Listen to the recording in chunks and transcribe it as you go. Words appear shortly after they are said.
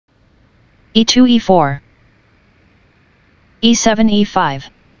e2 e4, e7 e5,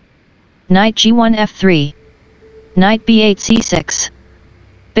 knight g1 f3, knight b8 c6,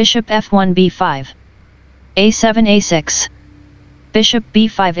 bishop f1 b5, a7 a6, bishop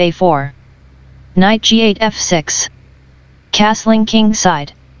b5 a4, knight g8 f6, castling king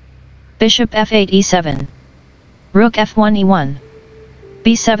side, bishop f8 e7, rook f1 e1,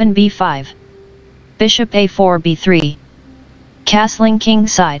 b7 b5, bishop a4 b3, castling king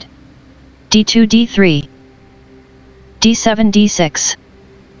side, d2 d3, d7 d6,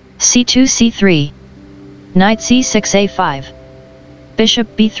 c2 c3, knight c6 a5, bishop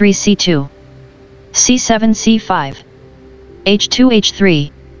b3 c2, c7 c5, h2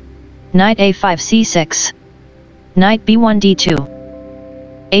 h3, knight a5 c6, knight b1 d2,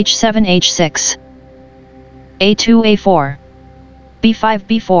 h7 h6, a2 a4, b5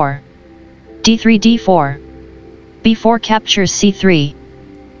 b4, d3 d4, b4 captures c3,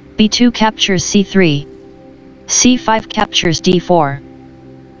 b2 captures c3, c5 captures d4,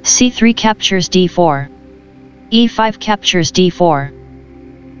 c3 captures d4, e5 captures d4,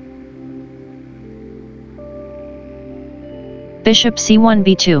 bishop c1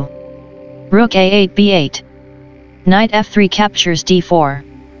 b2, rook a8 b8, knight f3 captures d4,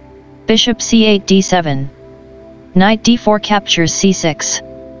 bishop c8 d7, knight d4 captures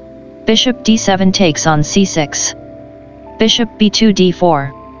c6, bishop d7 takes on c6, bishop b2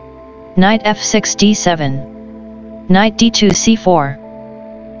 d4, knight f6 d7, knight d2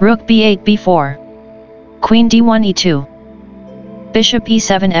 c4, rook b8 b4, queen d1 e2, bishop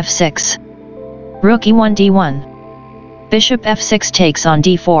e7 f6, rook e1 d1, bishop f6 takes on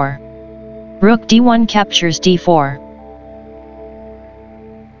d4, rook d1 captures d4,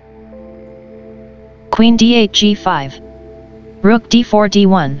 queen d8 g5, rook d4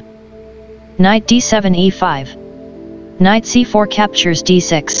 d1, knight d7 e5, knight c4 captures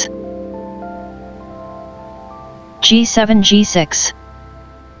d6, g7 g6,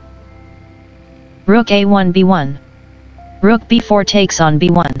 rook a1 b1, rook b4 takes on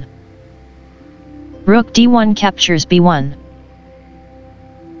b1, rook d1 captures b1,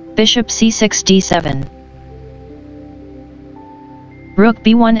 bishop c6 d7, rook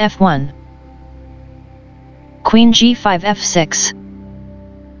b1 f1, queen g5 f6,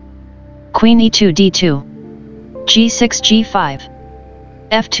 queen e2 d2, g6 g5,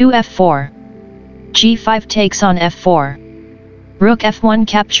 f2 f4, g5 takes on f4, rook f1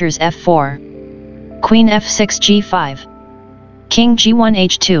 captures f4, queen f6 g5, king g1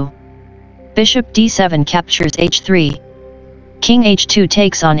 h2, bishop d7 captures h3, king h2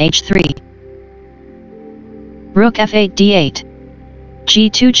 takes on h3, rook f8 d8,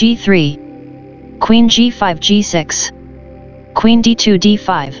 g2 g3, queen g5 g6, queen d2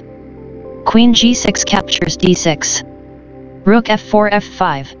 d5, queen g6 captures d6, rook f4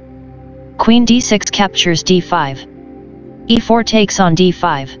 f5, queen d6 captures d5, e4 takes on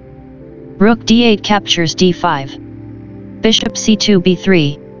d5, rook d8 captures d5, bishop c2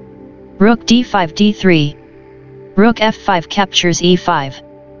 b3, rook d5 d3, rook f5 captures e5,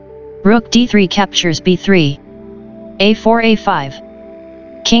 rook d3 captures b3, a4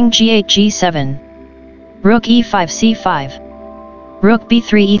 a5, king g8 g7, rook e5 c5, rook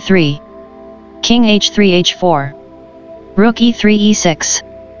b3 e3, king h3 h4, rook e3 e6,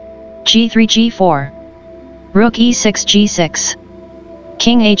 g3 g4, rook e6 g6,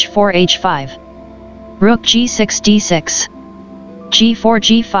 king h4 h5, rook g6 d6, g4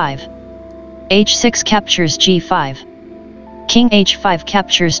 g5, h6 captures g5, king h5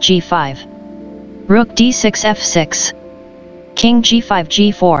 captures g5, rook d6 f6, king g5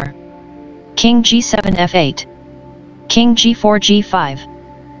 g4, king g7 f8, king g4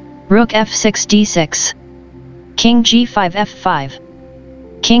 g5, rook f6 d6, king g5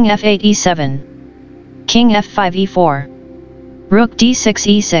 f5, king f8 e7, king f5 e4, rook d6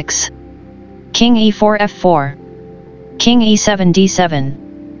 e6, king e4 f4, king e7 d7,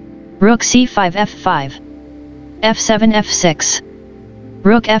 rook c5 f5, f7 f6,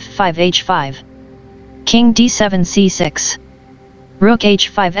 rook f5 h5, king d7 c6, rook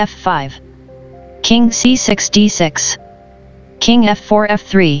h5 f5, king c6 d6, king f4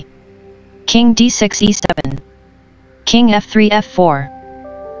 f3, king d6 e7, king f3 f4,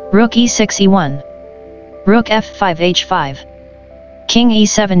 rook e6 e1, rook f5 h5, king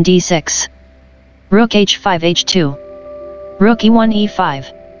e7 d6, rook h5 h2, rook e1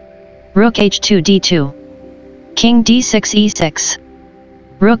 e5, rook h2 d2, king d6 e6,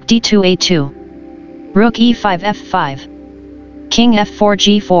 rook d2 a2, rook e5 f5, king f4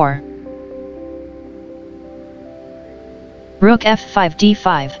 g4, rook f5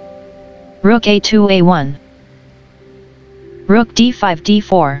 d5, rook a2 a1, rook d5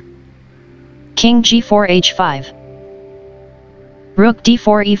 d4, King g4 h5. Rook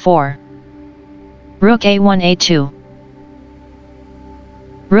d4 e4. Rook a1 a2.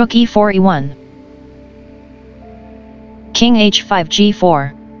 Rook e4 e1. King h5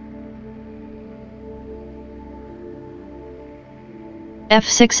 g4.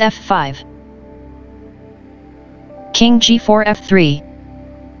 f6 f5. King g4 f3.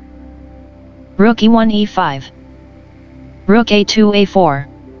 Rook e1 e5. Rook a2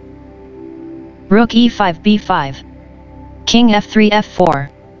 a4. Rook e5 b5. King f3 f4.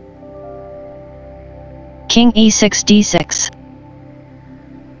 King e6 d6.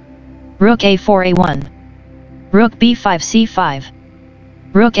 Rook a4 a1. Rook b5 c5.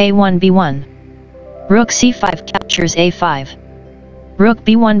 Rook a1 b1. Rook c5 captures a5. Rook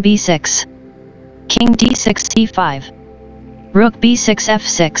b1 b6. King d6 c5. Rook b6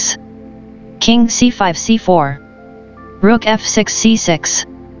 f6. King c5 c4. Rook f6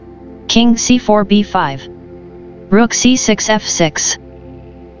 c6. King c4 b5. Rook c6 f6.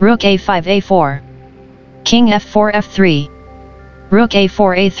 Rook a5 a4. King f4 f3. Rook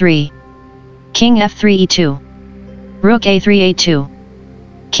a4 a3. King f3 e2. Rook a3 a2.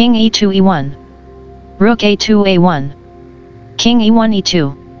 King e2 e1. Rook a2 a1. King e1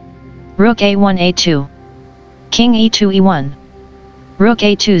 e2. Rook a1 a2. King e2 e1. Rook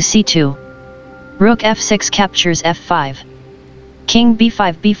a2 c2. Rook f6 captures f5. King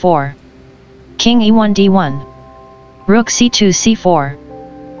b5 b4. King e1 d1. Rook c2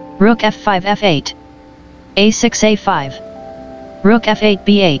 c4. Rook f5 f8. a6 a5. Rook f8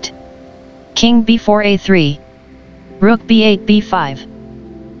 b8. King b4 a3. Rook b8 b5.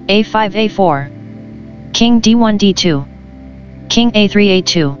 a5 a4. King d1 d2. King a3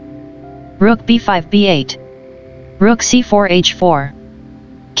 a2. Rook b5 b8. Rook c4 h4.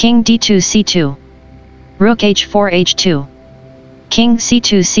 King d2 c2. Rook h4 h2. King c2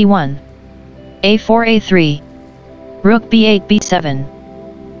 c1. a4 a3. Rook b8 b7.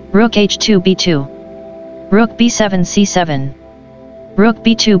 Rook h2 b2. Rook b7 c7. Rook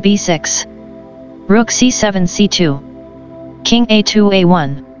b2 b6. Rook c7 c2. King a2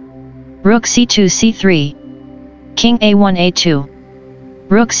 a1. Rook c2 c3. King a1 a2.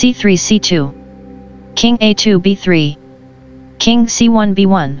 Rook c3 c2. King a2 b3. King c1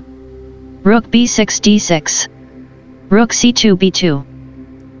 b1. Rook b6 d6. Rook c2 b2.